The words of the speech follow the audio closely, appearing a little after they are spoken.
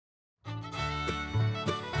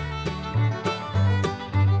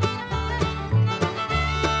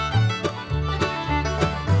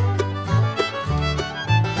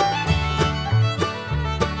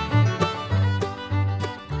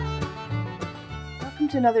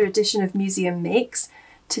to another edition of Museum Makes.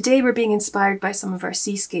 Today we're being inspired by some of our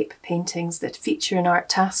seascape paintings that feature in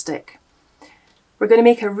Art-tastic. We're going to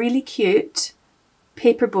make a really cute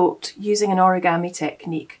paper boat using an origami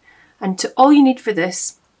technique, and all you need for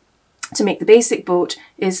this to make the basic boat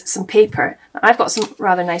is some paper. Now, I've got some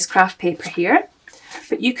rather nice craft paper here,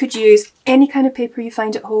 but you could use any kind of paper you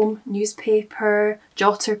find at home, newspaper,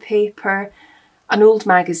 jotter paper, an old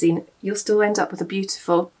magazine. You'll still end up with a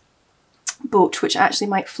beautiful boat which actually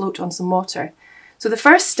might float on some water. So the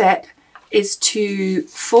first step is to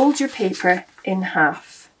fold your paper in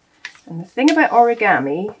half. And the thing about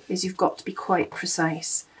origami is you've got to be quite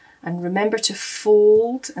precise, and remember to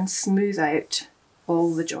fold and smooth out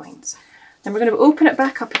all the joints. Then we're going to open it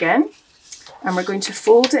back up again and we're going to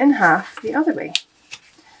fold it in half the other way.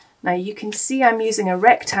 Now you can see I'm using a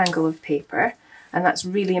rectangle of paper, and that's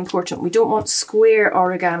really important. We don't want square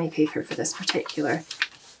origami paper for this particular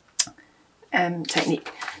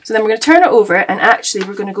technique. So then we're going to turn it over, and actually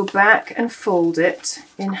we're going to go back and fold it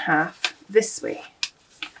in half this way.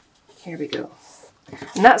 Here we go.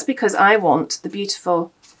 And that's because I want the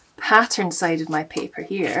beautiful pattern side of my paper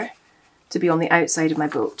here to be on the outside of my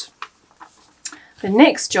boat. The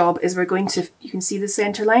next job is we're going to, you can see the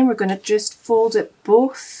centre line, we're going to just fold it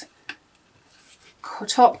both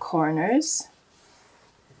top corners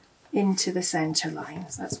into the centre line.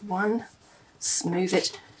 So that's one. Smooth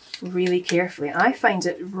it really carefully. I find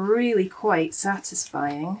it really quite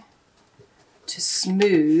satisfying to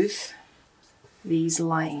smooth these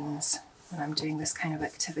lines when I'm doing this kind of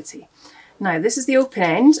activity. Now this is the open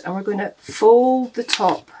end, and we're going to fold the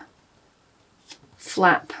top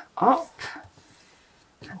flap up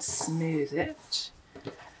and smooth it.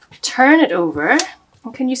 Turn it over,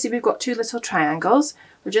 and can you see we've got two little triangles?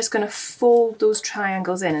 We're just going to fold those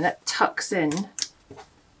triangles in, and it tucks in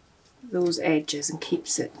those edges and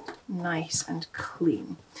keeps it nice and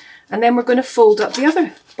clean. And then we're going to fold up the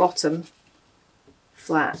other bottom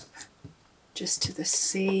flap just to the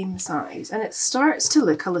same size, and it starts to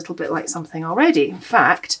look a little bit like something already. In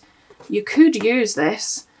fact, you could use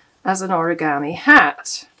this as an origami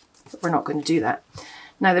hat, but we're not going to do that.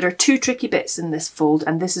 Now there are two tricky bits in this fold,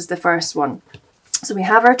 and this is the first one. So we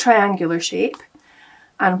have our triangular shape,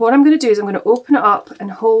 and what I'm going to do is I'm going to open it up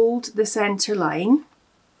and hold the centre line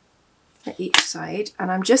at each side,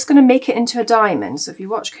 and I'm just going to make it into a diamond. So if you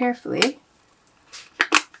watch carefully,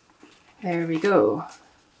 there we go.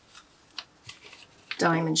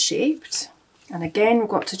 Diamond shaped. And again, we've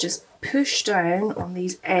got to just push down on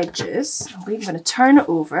these edges. I'm even going to turn it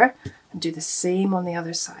over and do the same on the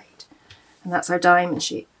other side. And that's our diamond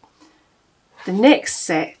shape. The next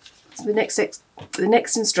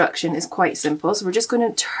instruction is quite simple. So we're just going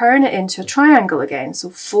to turn it into a triangle again.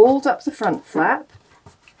 So fold up the front flap,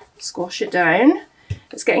 squash it down.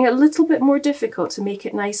 It's getting a little bit more difficult to make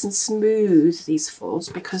it nice and smooth, these folds,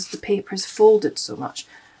 because the paper's folded so much.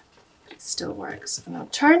 But it still works. And I'll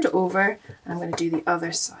turn it over, and I'm going to do the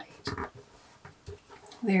other side.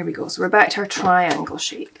 There we go. So we're back to our triangle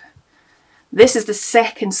shape. This is the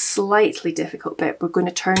second slightly difficult bit. We're going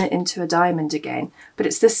to turn it into a diamond again, but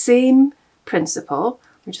it's the same principle.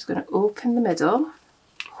 We're just going to open the middle,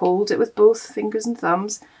 hold it with both fingers and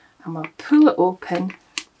thumbs, and we'll pull it open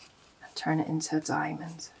and turn it into a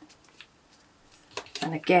diamond.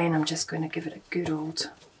 And again, I'm just going to give it a good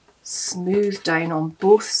old smooth down on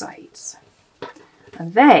both sides.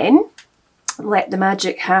 And then let the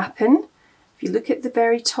magic happen. If you look at the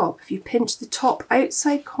very top, if you pinch the top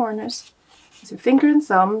outside corners with your finger and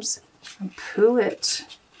thumbs and pull it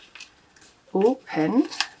open,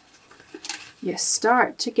 you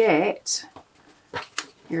start to get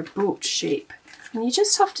your boat shape. And you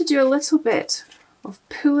just have to do a little bit of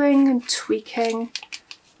pulling and tweaking,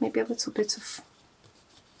 maybe a little bit of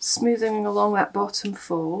smoothing along that bottom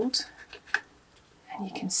fold, and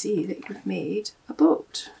you can see that you've made a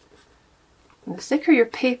boat. And the thicker your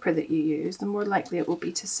paper that you use, the more likely it will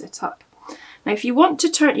be to sit up. Now if you want to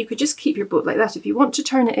turn, you could just keep your boat like that. If you want to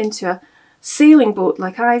turn it into a sailing boat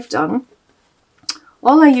like I've done,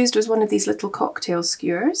 all I used was one of these little cocktail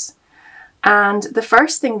skewers. And the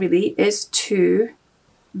first thing really is to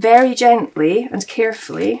very gently and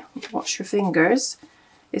carefully, watch your fingers,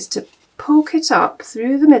 is to poke it up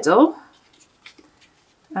through the middle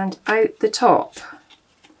and out the top.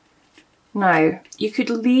 Now, you could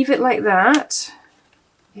leave it like that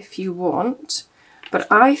if you want, but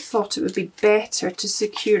I thought it would be better to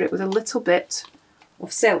secure it with a little bit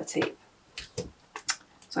of sellotape.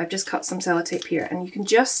 So I've just cut some sellotape here, and you can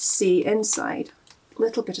just see inside a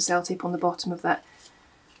little bit of sellotape on the bottom of that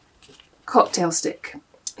cocktail stick.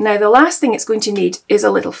 Now the last thing it's going to need is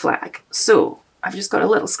a little flag. So I've just got a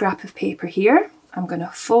little scrap of paper here, I'm going to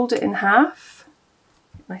fold it in half,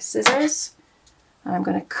 get my scissors, and I'm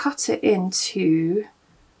going to cut it into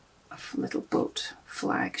a little boat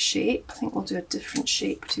flag shape. I think we'll do a different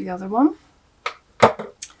shape to the other one.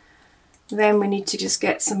 Then we need to just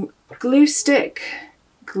get some glue stick,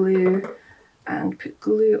 glue, and put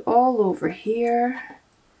glue all over here,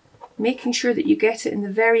 making sure that you get it in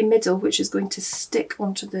the very middle, which is going to stick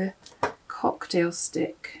onto the cocktail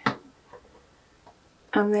stick.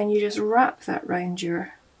 And then you just wrap that round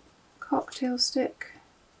your cocktail stick,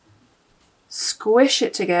 squish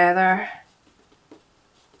it together,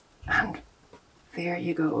 and there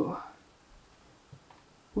you go.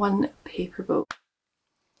 One paper boat.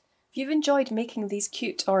 If you've enjoyed making these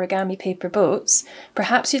cute origami paper boats,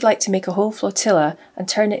 perhaps you'd like to make a whole flotilla and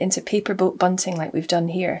turn it into paper boat bunting like we've done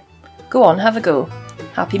here. Go on, have a go.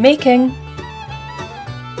 Happy making!